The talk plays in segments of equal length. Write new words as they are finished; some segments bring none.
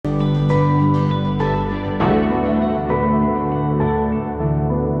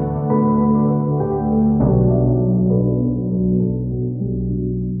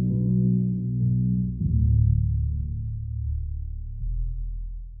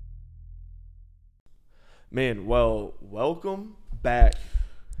Man, well, welcome back.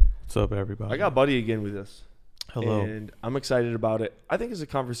 What's up, everybody? I got Buddy again with us. Hello. And I'm excited about it. I think it's a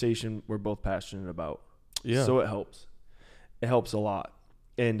conversation we're both passionate about. Yeah. So it helps. It helps a lot.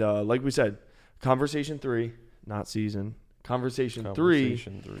 And like we said, Conversation 3, not season. Conversation 3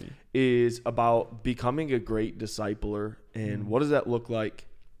 is about becoming a great discipler. And what does that look like?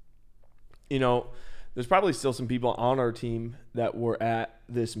 You know, there's probably still some people on our team that were at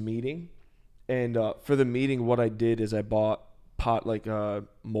this meeting. And for the meeting, what I did is I bought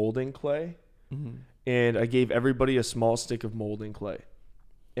molding clay. Mm-hmm. And I gave everybody a small stick of molding clay.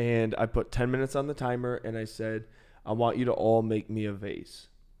 And I put 10 minutes on the timer, and I said, I want you to all make me a vase.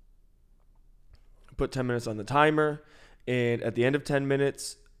 Put 10 minutes on the timer, and at the end of 10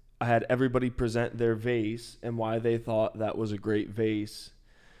 minutes, I had everybody present their vase and why they thought that was a great vase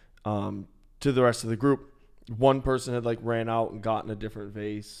to the rest of the group. One person had ran out and gotten a different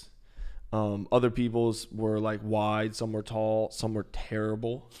vase. Other people's were wide, some were tall, some were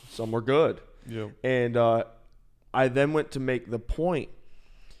terrible, some were good. Yeah. And I then went to make the point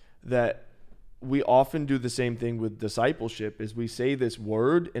that we often do the same thing with discipleship is we say this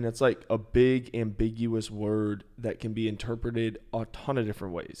word and it's like a big ambiguous word that can be interpreted a ton of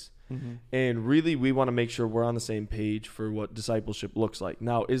different ways. Mm-hmm. And really we want to make sure we're on the same page for what discipleship looks like.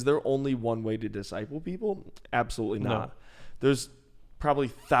 Now, is there only one way to disciple people? Absolutely not. No. There's probably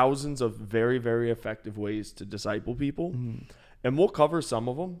thousands of very, very effective ways to disciple people. Mm-hmm. And we'll cover some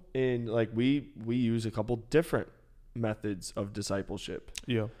of them. And we use a couple different methods of discipleship.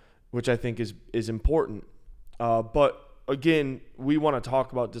 Yeah. Which I think is important. But again, we want to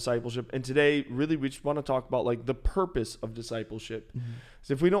talk about discipleship. And today, really, we just want to talk about the purpose of discipleship. Mm-hmm.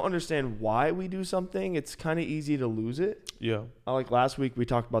 So if we don't understand why we do something, it's kind of easy to lose it. Yeah. Last week, we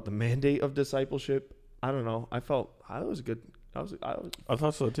talked about the mandate of discipleship. I don't know. I felt it was a good. I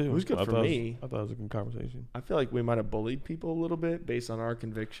thought so too. It was good for me. I thought it was a good conversation. I feel like we might have bullied people a little bit based on our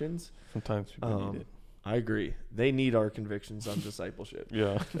convictions. Sometimes people need it. I agree. They need our convictions on discipleship.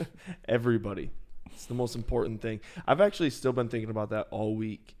 Yeah. Everybody. It's the most important thing. I've actually still been thinking about that all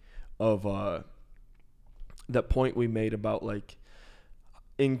week of that point we made about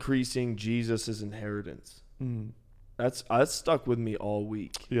increasing Jesus's inheritance. Mm. That's stuck with me all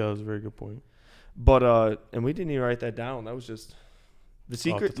week. Yeah, that was a very good point. But and we didn't even write that down. That was just the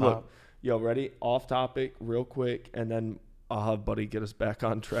secret. Look, yo, ready? Off topic, real quick, and then I'll have Buddy get us back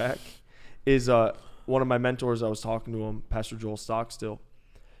on track. Is one of my mentors, I was talking to him, Pastor Joel Stockstill,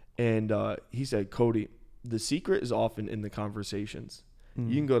 and he said, Cody, the secret is often in the conversations. Mm.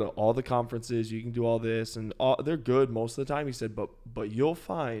 You can go to all the conferences, you can do all this, and they're good most of the time. He said, but you'll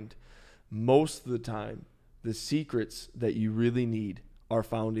find most of the time the secrets that you really need are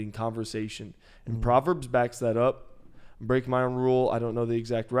found in conversation. And Proverbs backs that up. I'm breaking my own rule. I don't know the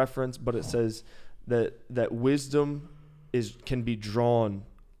exact reference, but it says that wisdom can be drawn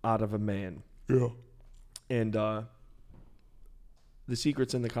out of a man. Yeah. And the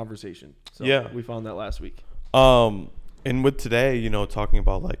secret's in the conversation. So yeah. We found that last week. And with today, talking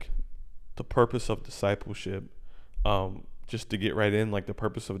about the purpose of discipleship, just to get right in, the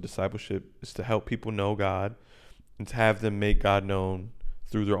purpose of discipleship is to help people know God and to have them make God known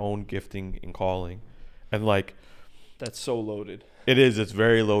through their own gifting and calling. And that's so loaded. It is. It's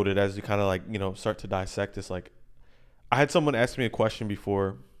very loaded as you kind of start to dissect this. I had someone ask me a question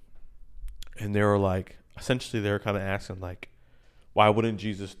before, and they were essentially they were kind of asking why wouldn't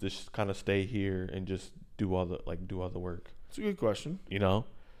Jesus just kind of stay here and just do all the work? It's a good question. And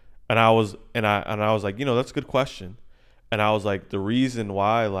I was like, that's a good question. And I was like, the reason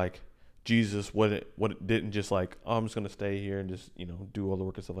why Jesus didn't just I'm just gonna stay here and just do all the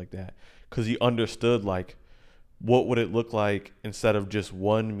work and stuff like that, because he understood what would it look like instead of just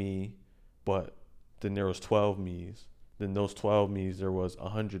one me, but then there was 12 me's. Then those 12 me's there was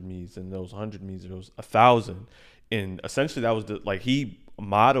 100 me's, and those 100 me's there was 1,000, and essentially that was he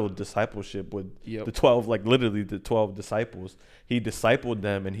modeled discipleship with the 12, literally the 12 disciples. He discipled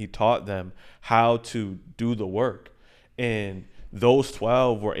them and he taught them how to do the work, and those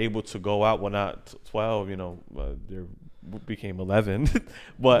 12 were able to go out. Well, not 12, there became 11,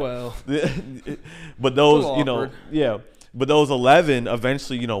 but but those, but those 11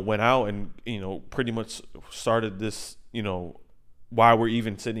 eventually, went out and, pretty much started this, why we're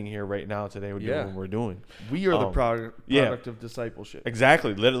even sitting here right now today. We're doing what we're doing. We are the product of discipleship.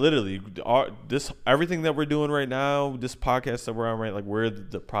 Exactly. Literally, everything that we're doing right now, this podcast that we're on, right, we're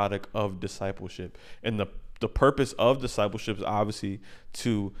the product of discipleship. And the purpose of discipleship is obviously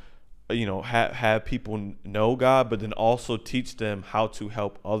to have people know God, but then also teach them how to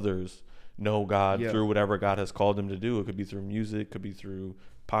help others know God Yeah. through whatever God has called them to do. It could be through music, could be through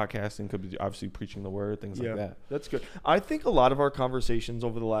podcasting, could be obviously preaching the word, things like that. That's good. I think a lot of our conversations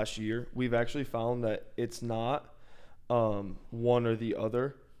over the last year, we've actually found that it's not one or the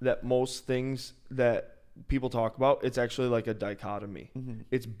other. That most things that people talk about, it's actually like a dichotomy. Mm-hmm.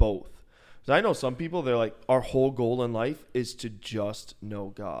 It's both. So I know some people, they're like, our whole goal in life is to just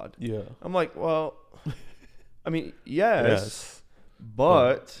know God. Yeah. I'm like, well, I mean, yes.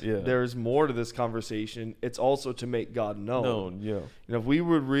 But But there's more to this conversation. It's also to make God known. Yeah. You know, if we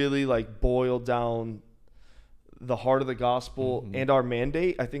would really like boil down the heart of the gospel and our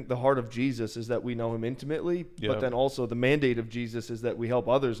mandate, I think the heart of Jesus is that we know him intimately, but then also the mandate of Jesus is that we help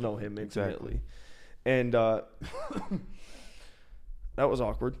others know him intimately. Exactly. And that was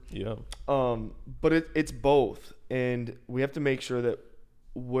awkward. Yeah. But it's both, and we have to make sure that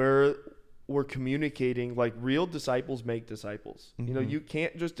we're communicating. Like, real disciples make disciples. You know, you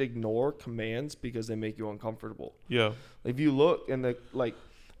can't just ignore commands because they make you uncomfortable. Yeah. If you look and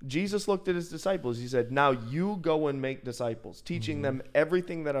Jesus looked at his disciples, he said, now you go and make disciples, teaching them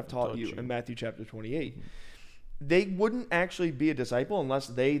everything that I've taught you in Matthew chapter 28. They wouldn't actually be a disciple unless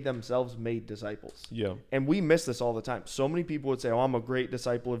they themselves made disciples. Yeah. And we miss this all the time. So many people would say, oh, I'm a great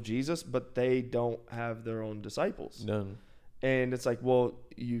disciple of Jesus, but they don't have their own disciples. None. And it's like, well,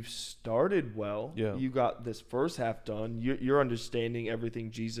 you started well. Yeah. You got this first half done. You're understanding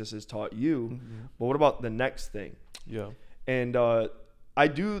everything Jesus has taught you. But what about the next thing? Yeah. And I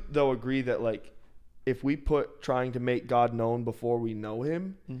do, though, agree that, like, if we put trying to make God known before we know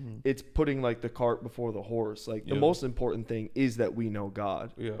him, it's putting, like, the cart before the horse. Like, the most important thing is that we know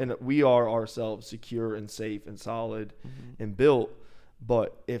God. Yeah. And that we are ourselves secure and safe and solid and built.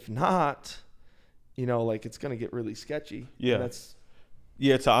 But if not, you know, like, it's going to get really sketchy. Yeah. And that's...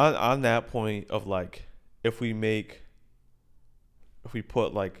 Yeah, so on that point of, like, if we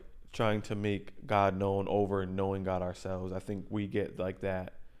put, like, trying to make God known over knowing God ourselves, I think we get, like,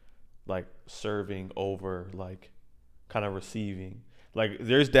 that, like, serving over, like, kind of receiving. Like,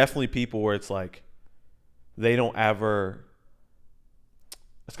 there's definitely people where it's like they don't ever,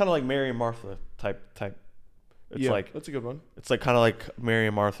 it's kind of like Mary and Martha type. It's like, that's a good one. it's like kind of like Mary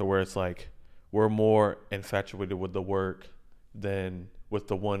and Martha, where it's like we're more infatuated with the work than with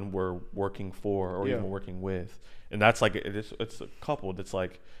the one we're working for or even working with. And that's like, it's coupled. It's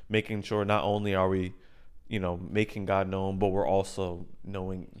like making sure not only are we, you know, making God known, but we're also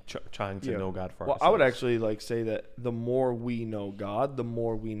trying to know God for ourselves. I would actually like say that the more we know God, the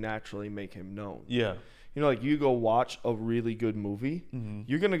more we naturally make him known. Yeah. You know, like, you go watch a really good movie,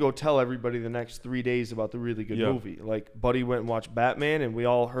 you're going to go tell everybody the next 3 days about the really good movie. Like, Buddy went and watched Batman, and we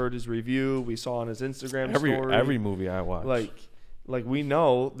all heard his review. We saw on his Instagram story. Every movie I watch. Like we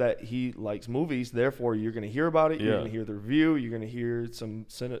know that he likes movies, therefore you're going to hear about it. You're going to hear the review. You're going to hear some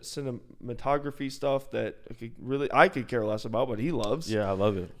cinematography stuff that I could care less about, but he loves. Yeah, I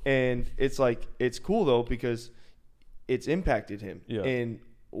love it. And it's like, it's cool though, because it's impacted him. Yeah. And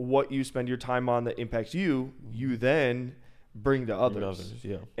what you spend your time on that impacts you, you then bring to others.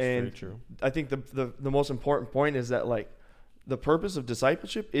 Yeah, and very true. I think the most important point is that, like, the purpose of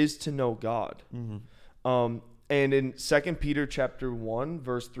discipleship is to know God. And in 2 Peter chapter 1,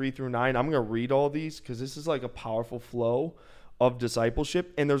 verse 3 through 9, I'm going to read all these because this is like a powerful flow of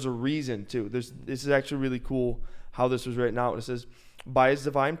discipleship. And there's a reason too. This is actually really cool how this was written out. It says, by his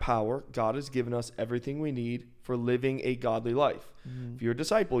divine power, God has given us everything we need for living a godly life. If you're a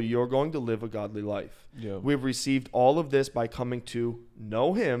disciple, you're going to live a godly life. Yeah. We've received all of this by coming to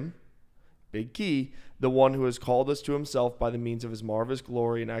know him, big key, the one who has called us to himself by the means of his marvelous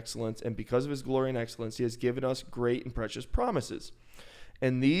glory and excellence. And because of his glory and excellence, he has given us great and precious promises.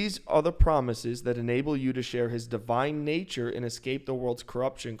 And these are the promises that enable you to share his divine nature and escape the world's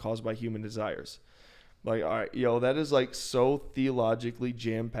corruption caused by human desires. Like, all right, that is like so theologically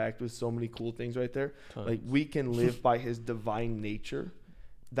jam-packed with so many cool things right there. Tons. Like, we can live by his divine nature.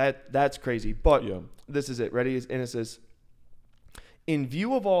 That's crazy. But this is it. Ready? And it says, in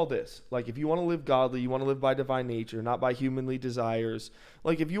view of all this, like, if you want to live godly, you want to live by divine nature, not by humanly desires.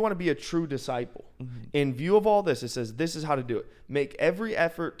 Like, if you want to be a true disciple, in view of all this, it says, this is how to do it. Make every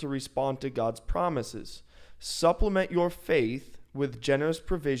effort to respond to God's promises. Supplement your faith with generous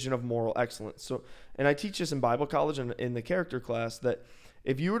provision of moral excellence. So, and I teach this in Bible college and in the character class, that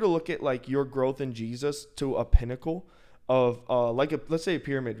if you were to look at, like, your growth in Jesus to a pinnacle of let's say a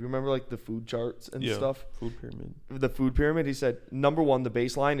pyramid. Remember, like, the food charts and stuff? Food pyramid. The food pyramid, he said, number one, the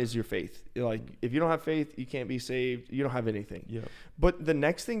baseline is your faith. Like, if you don't have faith, you can't be saved. You don't have anything. Yeah. But the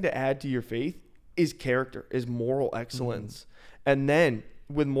next thing to add to your faith is character, is moral excellence. And then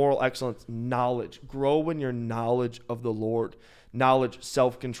with moral excellence, knowledge. Grow in your knowledge of the Lord. Knowledge,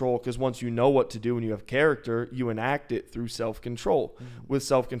 self-control, because once you know what to do and you have character, you enact it through self-control. With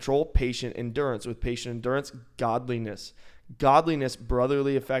self-control, patient endurance. With patient endurance, godliness. Godliness,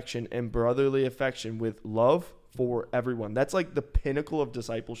 brotherly affection, and brotherly affection with love for everyone. That's like the pinnacle of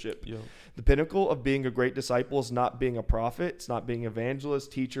discipleship. Yeah. The pinnacle of being a great disciple is not being a prophet. It's not being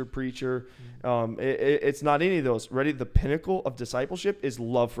evangelist, teacher, preacher. It's not any of those. Ready? The pinnacle of discipleship is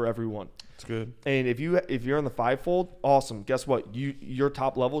love for everyone. It's good. And if you're in the fivefold, awesome. Guess what? Your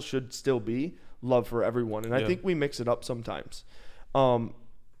top level should still be love for everyone. And I think we mix it up sometimes. And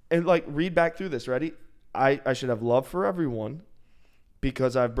like read back through this. Ready? I should have love for everyone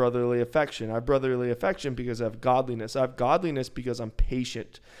because I have brotherly affection. I have brotherly affection because I have godliness. I have godliness because I'm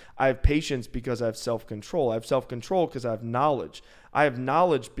patient. I have patience because I have self-control. I have self-control because I have knowledge. I have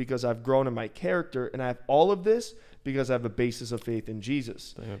knowledge because I've grown in my character. And I have all of this because I have a basis of faith in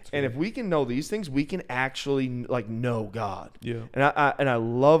Jesus. And if we can know these things, we can actually like know God. Yeah. And I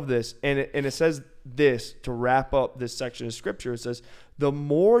love this. And it says this to wrap up this section of scripture. It says, the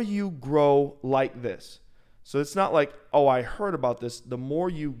more you grow like this. So it's not like, oh, I heard about this. The more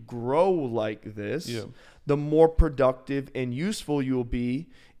you grow like this, the more productive and useful you will be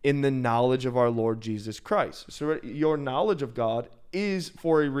in the knowledge of our Lord Jesus Christ. So your knowledge of God is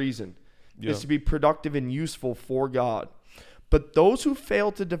for a reason. Is to be productive and useful for God. But those who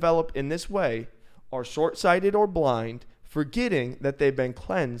fail to develop in this way are short-sighted or blind, forgetting that they've been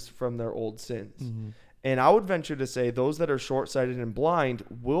cleansed from their old sins. And I would venture to say those that are short-sighted and blind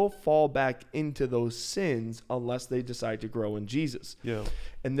will fall back into those sins unless they decide to grow in Jesus. Yeah.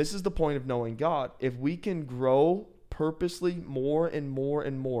 And this is the point of knowing God. If we can grow purposely more and more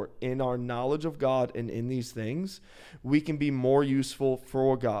and more in our knowledge of God and in these things, we can be more useful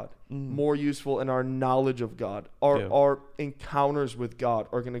for God, more useful in our knowledge of God. Our encounters with God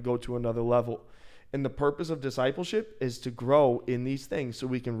are going to go to another level. And the purpose of discipleship is to grow in these things so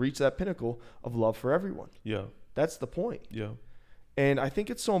we can reach that pinnacle of love for everyone. Yeah. That's the point. Yeah. And I think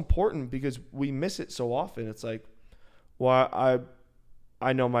it's so important because we miss it so often. It's like, well,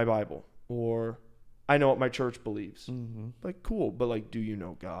 I know my Bible, or I know what my church believes. Like, cool. But like, do you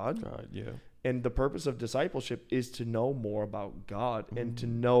know God? God, yeah. And the purpose of discipleship is to know more about God and to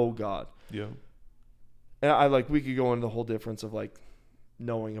know God. Yeah. And we could go into the whole difference of like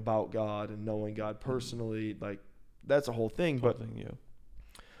knowing about God and knowing God personally. Like, that's a whole thing. But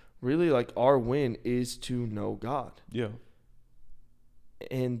really, like, our win is to know God. Yeah.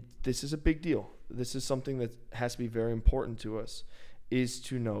 And this is a big deal. This is something that has to be very important to us, is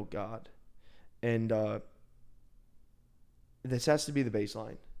to know God. And this has to be the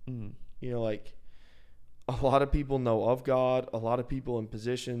baseline. You know, like, a lot of people know of God, a lot of people in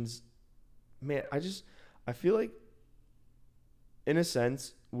positions. Man, I feel like, in a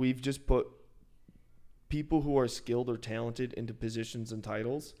sense, we've just put people who are skilled or talented into positions and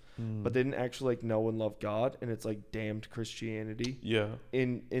titles, but they didn't actually like know and love God, and it's like damned Christianity. Yeah.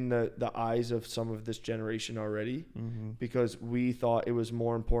 In the eyes of some of this generation already, because we thought it was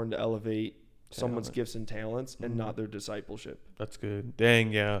more important to elevate someone's gifts and talents and not their discipleship. That's good.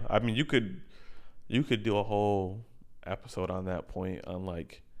 Dang, yeah. I mean, you could do a whole episode on that point, on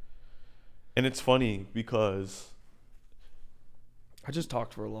like, and it's funny because I just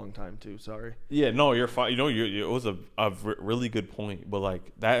talked for a long time too. Sorry. Yeah, no, you're fine. You know, it was a really good point, but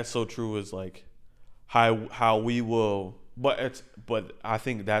like that is so true. Is like how we will, but I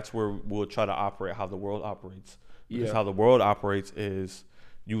think that's where we'll try to operate how the world operates. Because how the world operates is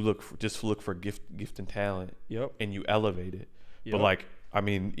you look for gift and talent. Yep. And you elevate it. Yep. But like, I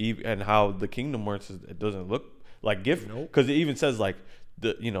mean, and how the kingdom works is it doesn't look like gift, because it even says like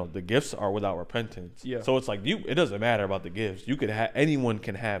the gifts are without repentance. Yeah. So it's like it doesn't matter about the gifts. You could anyone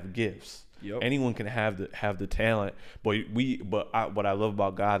can have gifts. Yep. Anyone can have the talent. But what I love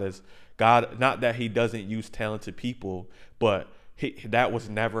about God is God, not that he doesn't use talented people, but that was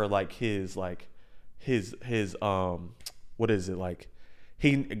never like his what is it like?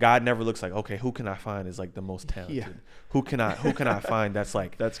 God never looks like, okay, who can I find is like the most talented? Yeah. Who can I find that's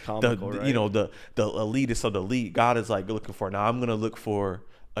like that's comical, right? You know, the elitist of the elite. God is like looking for. Now I'm gonna look for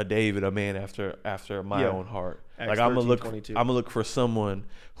a David, a man after my own heart. Acts like I'm gonna look for someone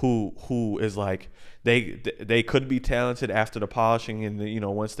who is like they could be talented after the polishing,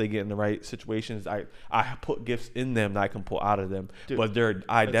 and once they get in the right situations, I put gifts in them that I can pull out of them. Dude, but their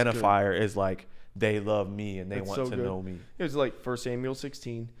identifier is like, they love me and they want to know me. It was like 1 Samuel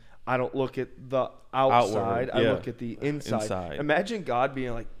 16. I don't look at the outside. I look at the inside. Imagine God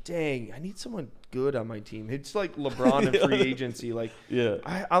being like, dang, I need someone good on my team. It's like LeBron in free agency. Like,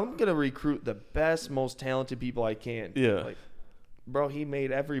 I'm going to recruit the best, most talented people I can. Yeah. Like, bro, he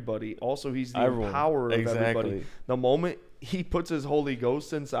made everybody. Also, he's the Everyone. empowerer of Exactly. everybody. The moment he puts his Holy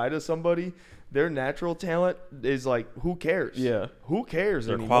Ghost inside of somebody, their natural talent is like, who cares? Yeah. Who cares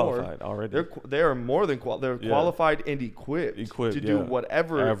They're anymore? qualified already. They are more than they're Yeah. qualified and equipped Equipped, to do yeah.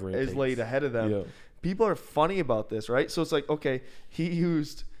 whatever Ever it is takes. laid ahead of them. Yeah. People are funny about this, right? So it's like, okay, he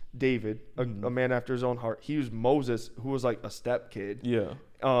used David, a man after his own heart. He used Moses, who was like a step kid. Yeah.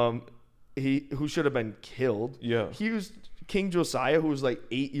 Who should have been killed. Yeah. He used King Josiah, who was like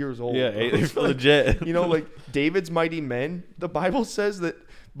 8 years old. Yeah. It's like, Legit. you know, like David's mighty men. The Bible says that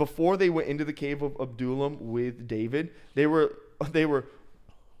before they went into the cave of Adullam with David, they were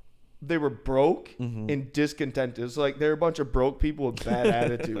broke and discontented. It's like they're a bunch of broke people with bad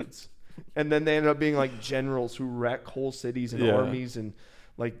attitudes. And then they ended up being like generals who wreck whole cities and Yeah. armies and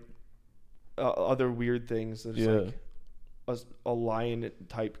like other weird things. There's like a lion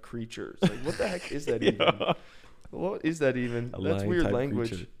type creature. It's like, what the heck is that even? What is that even? That's weird lion-type language.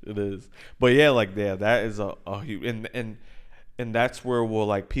 creature. It is. But yeah, like that is a huge and that's where we'll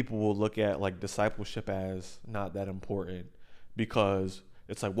like people will look at like discipleship as not that important because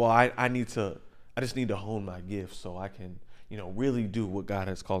it's like, well, I just need to hone my gifts so I can, you know, really do what God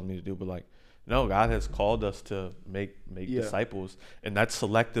has called me to do. But like, no, God has called us to make disciples, and that's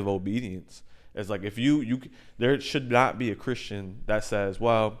selective obedience. It's like if you there should not be a Christian that says,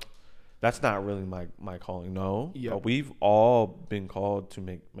 well, that's not really my calling. No, Yep. We've all been called to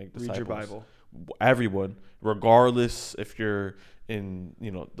make disciples. Read your Bible. Everyone, regardless if you're in,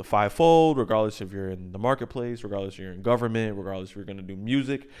 you know, the fivefold, regardless if you're in the marketplace, regardless if you're in government, regardless if you're going to do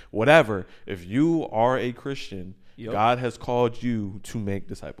music, whatever. If you are a Christian, Yep. God has called you to make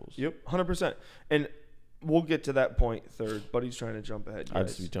disciples. Yep, 100%. And we'll get to that point third, but he's trying to jump ahead. I Guys.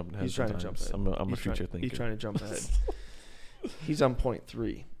 just be jumping ahead. He's trying to jump sometimes. ahead. I'm a He's future trying, thinker. He's trying to jump ahead. He's on point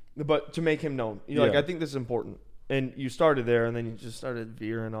 3. But to make him known, you know, like Yeah. I think this is important. And you started there, and then you just started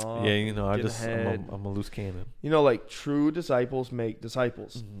veering off. Yeah, you know, getting I'm a loose cannon. You know, like true disciples make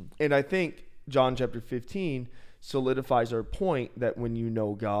disciples. Mm-hmm. And I think John chapter 15 solidifies our point that when you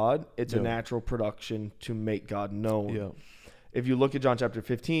know God, it's a Yeah. natural production to make God known. Yeah. If you look at John chapter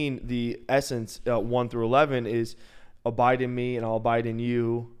 15, the essence 1 through 11 is abide in me and I'll abide in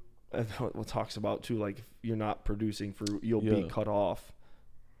you. And what talks about too, like if you're not producing fruit, you'll be Yeah. cut off.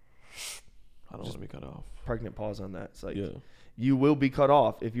 I don't want to be cut off. Pregnant pause on that. It's like Yeah. you will be cut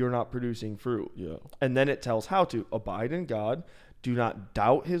off if you're not producing fruit. Yeah. And then it tells how to abide in God, do not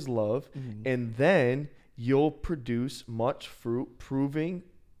doubt his love, and then you'll produce much fruit, proving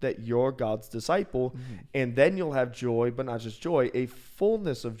that you're God's disciple. And then you'll have joy, but not just joy, a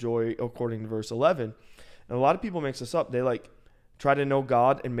fullness of joy, according to verse 11. And a lot of people mix this up. They like try to know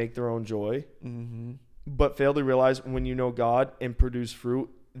God and make their own joy, but fail to realize when you know God and produce fruit,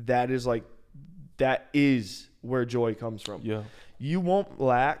 that is where joy comes from. Yeah. You won't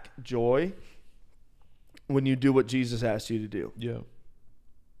lack joy when you do what Jesus asked you to do. Yeah.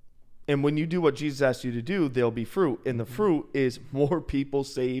 And when you do what Jesus asked you to do, there'll be fruit. And the fruit is more people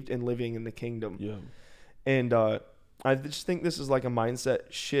saved and living in the kingdom. Yeah. And I just think this is like a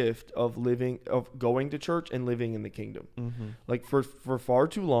mindset shift of going to church and living in the kingdom. Like for far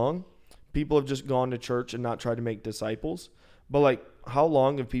too long, people have just gone to church and not tried to make disciples. But like, how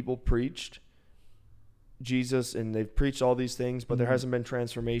long have people preached Jesus and they've preached all these things, but there hasn't been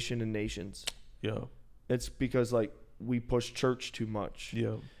transformation in nations? Yeah. It's because like we push church too much.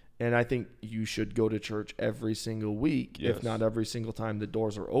 Yeah. And I think you should go to church every single week, if Yes. not every single time the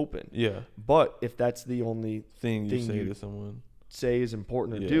doors are open. Yeah. But if that's the only Thing you Thing say you- to someone. say is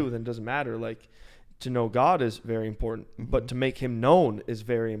important to Yeah. do, then it doesn't matter. Like to know God is very important, but to make him known is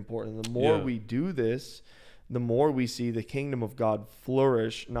very important. The more Yeah. we do this, the more we see the kingdom of God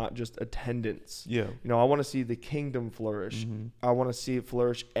flourish, not just attendance. Yeah. You know, I want to see the kingdom flourish. I want to see it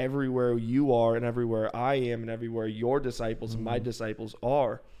flourish everywhere you are and everywhere I am and everywhere your disciples and my disciples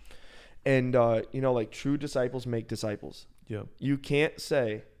are. And, you know, like true disciples make disciples. Yeah. You can't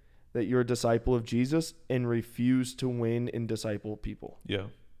say that you're a disciple of Jesus and refuse to win and disciple people. Yeah.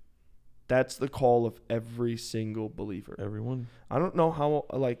 That's the call of every single believer. Everyone. I don't know how,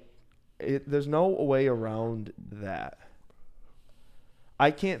 like, there's no way around that.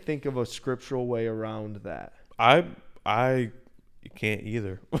 I can't think of a scriptural way around that. I can't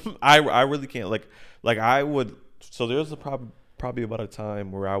either. I really can't. Like I would. So there's probably about a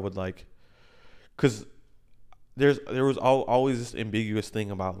time where I would like, because there was always this ambiguous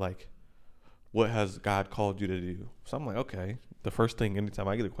thing about like, what has God called you to do? So I'm like, okay. The first thing, anytime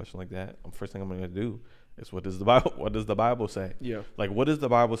I get a question like that, the first thing I'm gonna do It's what does the Bible say? Yeah. Like, what does the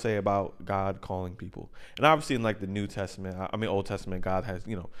Bible say about God calling people? And obviously in like the New Testament, I mean Old Testament, God has,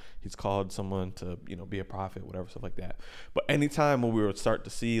 he's called someone to, be a prophet, whatever, stuff like that. But anytime when we would start to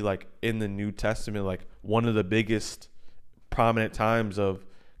see like in the New Testament, like one of the biggest prominent times of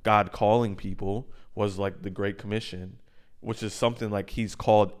God calling people was like the Great Commission, which is something like he's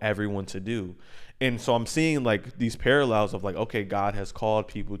called everyone to do. And so I'm seeing like these parallels of like, okay, God has called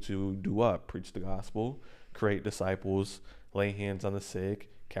people to do what? Preach the gospel, create disciples, lay hands on the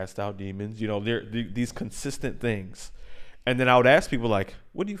sick, cast out demons. They're these consistent things. And then I would ask people like,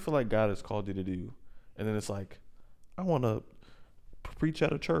 what do you feel like God has called you to do? And then it's like, I want to preach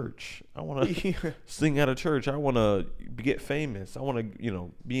at a church. I want to sing at a church. I want to get famous. I want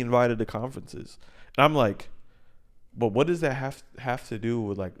to, be invited to conferences. And I'm like, but what does that have to do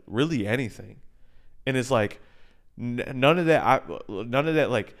with like really anything? And it's like none of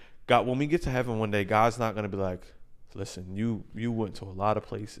that. Like God, when we get to heaven one day, God's not gonna be like, listen, you went to a lot of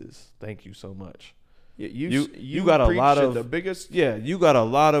places. Thank you so much. Yeah, you got a lot of the biggest. Yeah, you got a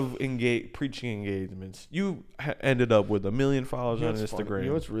lot of preaching engagements. You ended up with 1 million followers on Instagram. Funny? You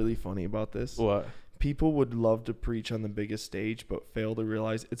know what's really funny about this? What? People would love to preach on the biggest stage, but fail to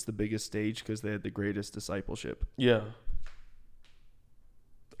realize it's the biggest stage because they had the greatest discipleship. Yeah.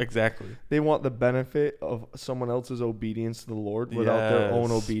 Exactly. They want the benefit of someone else's obedience to the Lord without their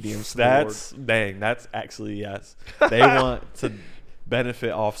own obedience to the Lord. That's actually, yes. They want to benefit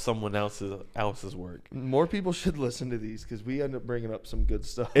off someone else's work. More people should listen to these because we end up bringing up some good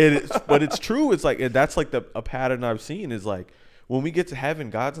stuff. But it's true. It's like that's like a pattern I've seen is like when we get to heaven,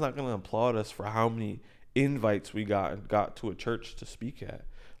 God's not going to applaud us for how many invites we got to a church to speak at.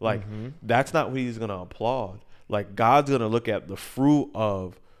 Like that's not what he's going to applaud. Like God's going to look at the fruit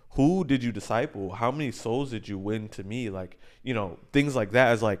of who did you disciple? How many souls did you win to me? Like, things like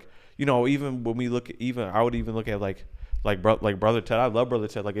that is like, even when we look at I would even look at like Brother Ted. I love Brother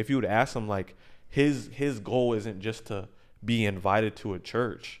Ted. Like if you would ask him, like his goal isn't just to be invited to a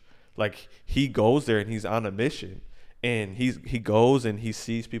church. Like he goes there and he's on a mission. And he goes and he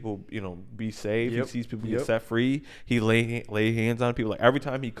sees people, be saved. Yep. He sees people get set free. He lay hands on people. Like every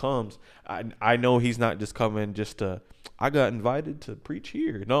time he comes, I know he's not just coming just to. I got invited to preach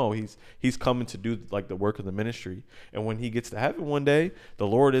here. No, he's coming to do like the work of the ministry. And when he gets to heaven one day, the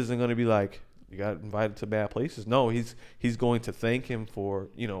Lord isn't going to be like, you got invited to bad places. No, he's going to thank him for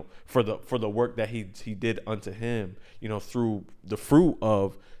for the work that he did unto him. Through the fruit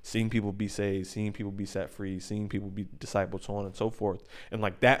of seeing people be saved, seeing people be set free, seeing people be discipled, so on and so forth. And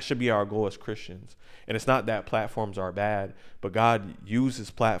like that should be our goal as Christians. And it's not that platforms are bad, but God uses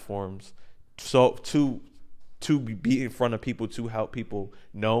platforms so to be in front of people, to help people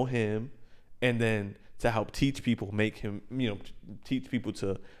know him, and then to help teach people, make him, teach people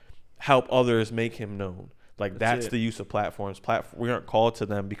to help others make him known. Like that's the use of platforms. We aren't called to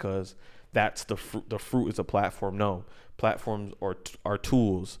them because that's the fruit is a platform. No, platforms are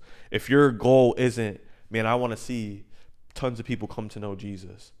tools. If your goal isn't, man, I want to see tons of people come to know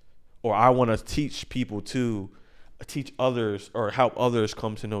Jesus, or I want to teach people to teach others or help others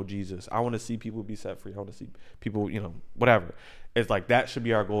come to know Jesus. I want to see people be set free. I want to see people, whatever. It's like that should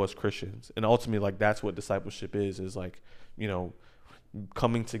be our goal as Christians. And ultimately, like that's what discipleship is like,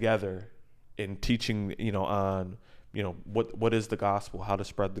 coming together and teaching, on, what is the gospel, how to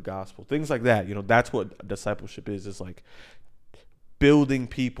spread the gospel, things like that. That's what discipleship is like building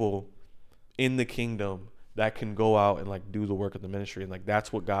people in the kingdom that can go out and like do the work of the ministry. And like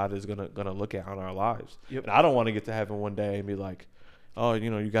that's what God is gonna look at on our lives. Yep. And I don't want to get to heaven one day and be like, oh,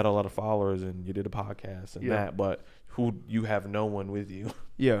 you got a lot of followers and you did a podcast and that, but who you have no one with you.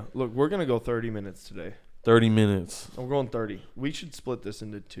 Yeah, look, we're gonna go 30 minutes today. 30 minutes. We're going 30. We should split this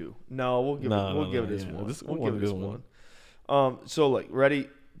into 2. No, we'll give it this one. We'll give it this one. So like ready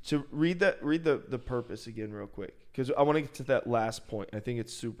to read the purpose again real quick, because I want to get to that last point. I think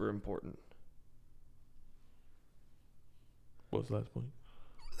it's super important. What's the last point?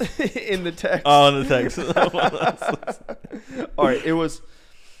 In the text. Oh, in the text. All right. It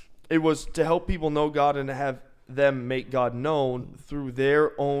was to help people know God and to have them make God known through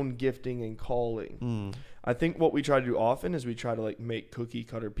their own gifting and calling. I think what we try to do often is we try to like make cookie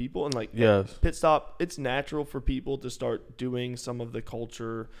cutter people, and like Pit Stop, it's natural for people to start doing some of the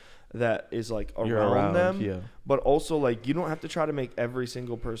culture that is like around them, but also like you don't have to try to make every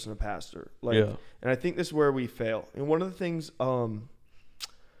single person a pastor. And I think this is where we fail. And one of the things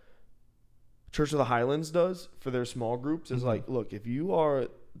Church of the Highlands does for their small groups is like, look, if you are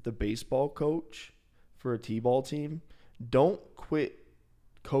the baseball coach for a t-ball team, don't quit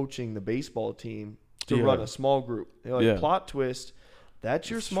coaching the baseball team to run a small group. Plot twist, that's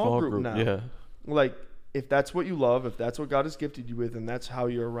your small group now. Like if that's what you love, if that's what God has gifted you with, and that's how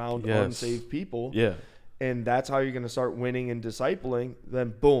you're around Yes. unsaved people, Yeah. and that's how you're going to start winning and discipling,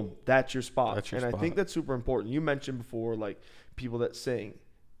 then boom, that's your spot. That's your and spot. I think that's super important. You mentioned before, like, people that sing.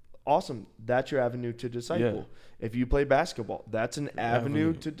 Awesome. That's your avenue to disciple. If you play basketball, that's an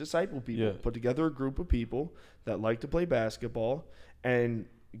avenue to disciple people. Yeah. Put together a group of people that like to play basketball and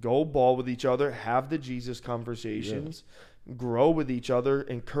go ball with each other, have the Jesus conversations, grow with each other,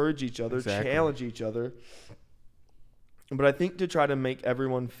 encourage each other, Exactly. challenge each other. But I think to try to make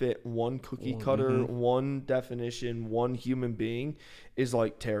everyone fit one cookie cutter, one definition, one human being is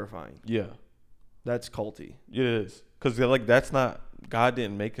like terrifying. Yeah. That's culty. It is. Because, like, that's not, God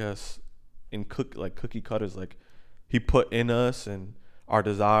didn't make us in cookie cutters. Like, he put in us and our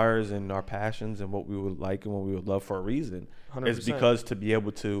desires and our passions and what we would like and what we would love for a reason. 100%. It's because to be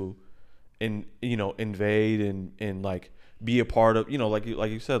able to, invade and like be a part of, like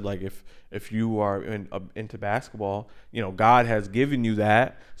you said, like if you are into basketball, God has given you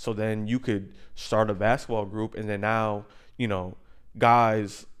that, so then you could start a basketball group, and then now,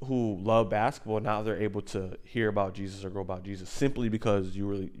 guys who love basketball, now they're able to hear about Jesus or go about Jesus simply because you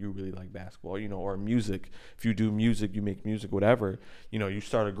really like basketball, or music. If you do music, you make music, whatever, you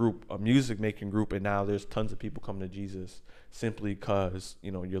start a music making group, and now there's tons of people coming to Jesus simply because,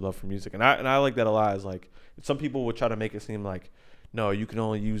 your love for music. And I like that a lot. Is like, some people would try to make it seem like, no, you can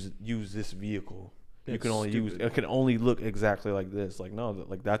only use this vehicle. You can only it can only look exactly like this. Like, no,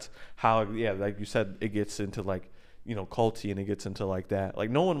 like that's how, like you said, it gets into like, culty, and it gets into like that. Like,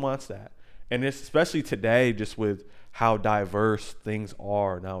 no one wants that. And it's especially today, just with how diverse things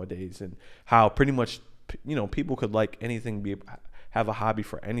are nowadays, and how pretty much, people could like anything, have a hobby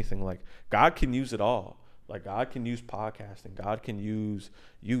for anything. Like, God can use it all. Like, God can use podcasting. God can use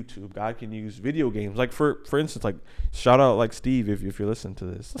YouTube. God can use video games. Like, for instance, like, shout out, like, Steve, if you're listening to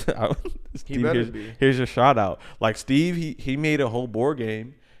this. Steve, here's your shout out. Like, Steve, he made a whole board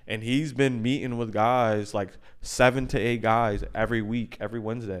game, and he's been meeting with guys, like 7 to 8 guys every week, every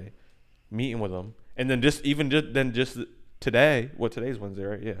Wednesday, meeting with them. And then just today, today's Wednesday,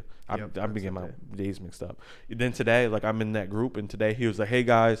 right? Yeah. I'm getting my days mixed up. Then today, like, I'm in that group, and today he was like, hey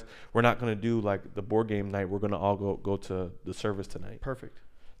guys, we're not going to do like the board game night. We're going to all go to the service tonight. Perfect.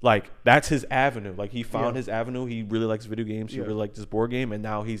 Like, that's his avenue. Like, he found his avenue. He really likes video games. He really likes this board game, and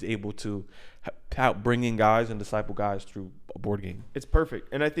now he's able to bring in guys and disciple guys through a board game. It's perfect.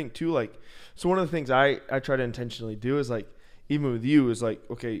 And I think too, like, so one of the things I try to intentionally do is, like, even with you, is like,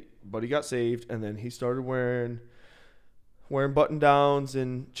 okay, buddy got saved, and then he started wearing button downs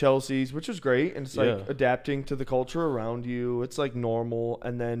and Chelsea's, which was great. And it's like adapting to the culture around you. It's like normal.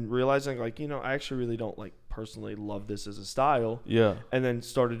 And then realizing, like, I actually really don't like personally love this as a style. Yeah. And then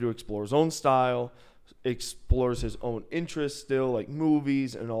started to explore his own style, explores his own interests still, like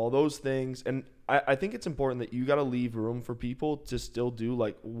movies and all those things. And I think it's important that you got to leave room for people to still do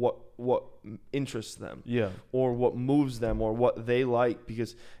like what interests them, or what moves them, or what they like,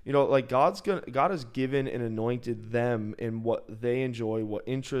 because like God has given and anointed them in what they enjoy, what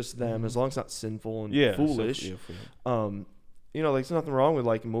interests them, as long as it's not sinful and foolish. Like, there's nothing wrong with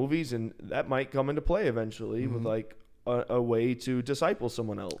like movies, and that might come into play eventually with like a way to disciple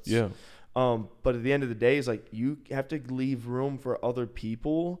someone else. But at the end of the day, it's like you have to leave room for other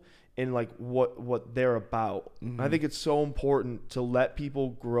people and like what they're about. I think it's so important to let people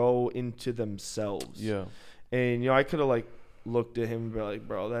grow into themselves. And I could have like looked at him and be like,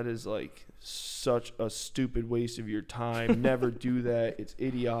 bro, that is like such a stupid waste of your time. Never do that. It's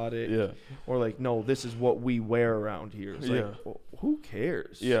idiotic. Or like, no, this is what we wear around here. It's like, well, who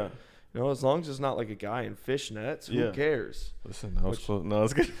cares? As long as it's not like a guy in fishnets, who cares? Listen, that was close. No,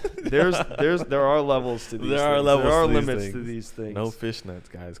 it's good. there are levels to these things. There are limits to these things. No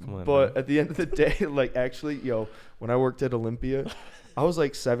fishnets, guys. Come on. But at the end of the day, like, actually, when I worked at Olympia, I was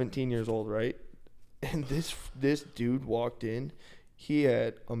like 17 years old, right? And this dude walked in. He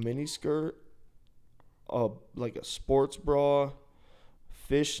had a mini skirt, like a sports bra,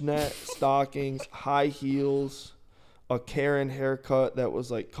 fishnet stockings, high heels, a Karen haircut that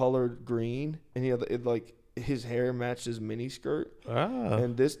was like colored green, and he had like his hair matched his mini skirt.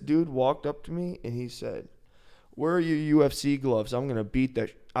 And this dude walked up to me and he said, "Where are your UFC gloves? I'm gonna beat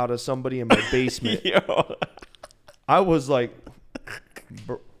that out of somebody in my basement." I was like,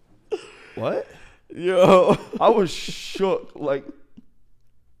 "What?" I was shook. Like,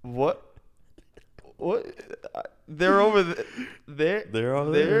 what? They're over there. They're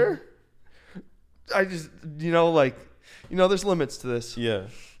over there. I just, there's limits to this.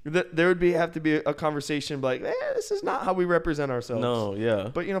 There would have to be a conversation like, this is not how we represent ourselves.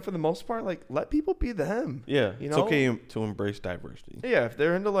 No, But, for the most part, like, let people be them. It's okay to embrace diversity. If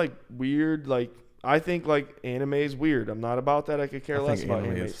they're into, like, weird, like, I think like anime is weird. I'm not about that. I could care less about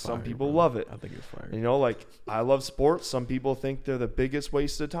anime. Some people love it. I think it's fire. You know, like I love sports. Some people think they're the biggest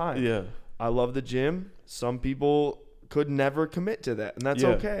waste of time. Yeah. I love the gym. Some people could never commit to that, and that's Yeah.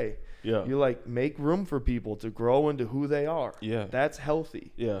 okay. Yeah. You like make room for people to grow into who they are. Yeah. That's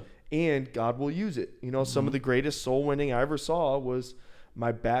healthy. Yeah. And God will use it. You know, some of the greatest soul winning I ever saw was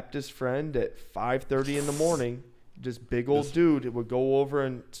my Baptist friend at 5:30 in the morning. Just big old dude would go over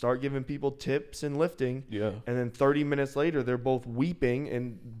and start giving people tips and lifting. Yeah. And then 30 minutes later, they're both weeping,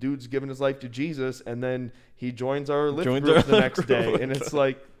 and dude's giving his life to Jesus. And then he joins our lift group the next day. And it's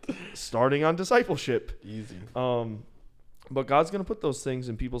like starting on discipleship. Easy. But God's going to put those things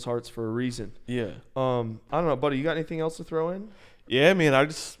in people's hearts for a reason. Yeah. I don't know, buddy. You got anything else to throw in? Yeah, man.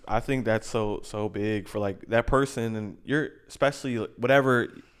 I think that's so big for like that person, and you're especially whatever.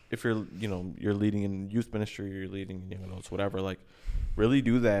 If you're you're leading in youth ministry, you're leading it's whatever. Like, really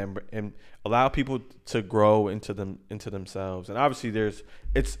do that and allow people to grow into themselves. And obviously,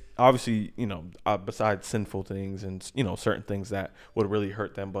 it's obviously besides sinful things and certain things that would really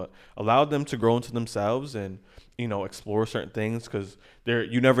hurt them, but allow them to grow into themselves and explore certain things, because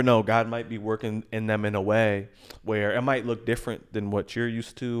you never know, God might be working in them in a way where it might look different than what you're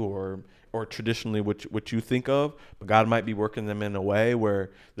used to or traditionally what you think of, but God might be working them in a way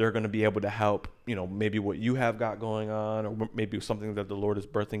where they're going to be able to help, maybe what you have got going on, or maybe something that the Lord is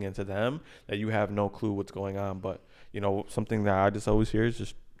birthing into them that you have no clue what's going on. But, something that I just always hear is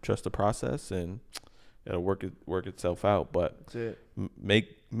just trust the process, and it'll work itself out. But That's it.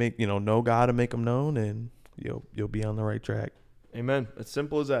 make know God and make them known, and you'll be on the right track. Amen. As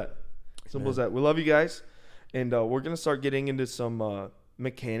simple as that. Simple as that. We love you guys. And we're going to start getting into some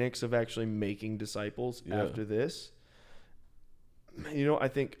mechanics of actually making disciples after this. I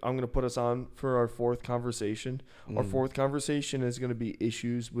think I'm going to put us on for our fourth conversation. Our fourth conversation is going to be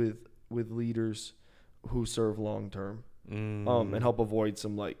issues with leaders who serve long term, and help avoid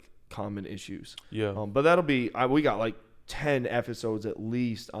some like common issues. Yeah. But that'll be we got like 10 episodes at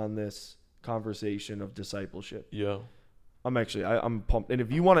least on this conversation of discipleship. Yeah. I'm pumped. And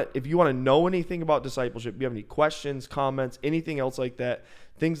if you want to know anything about discipleship, you have any questions, comments, anything else like that,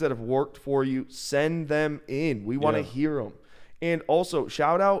 things that have worked for you, send them in. We want to hear them. And also,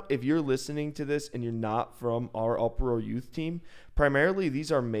 shout out if you're listening to this and you're not from our Uproar Youth team. Primarily,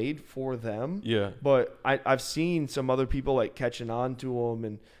 these are made for them. Yeah. But I've seen some other people like catching on to them,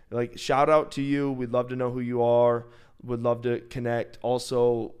 and like shout out to you. We'd love to know who you are. Would love to connect.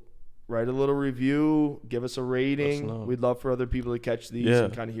 Also, write a little review, give us a rating. We'd love for other people to catch these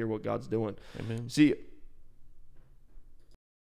and kind of hear what God's doing. Amen. See,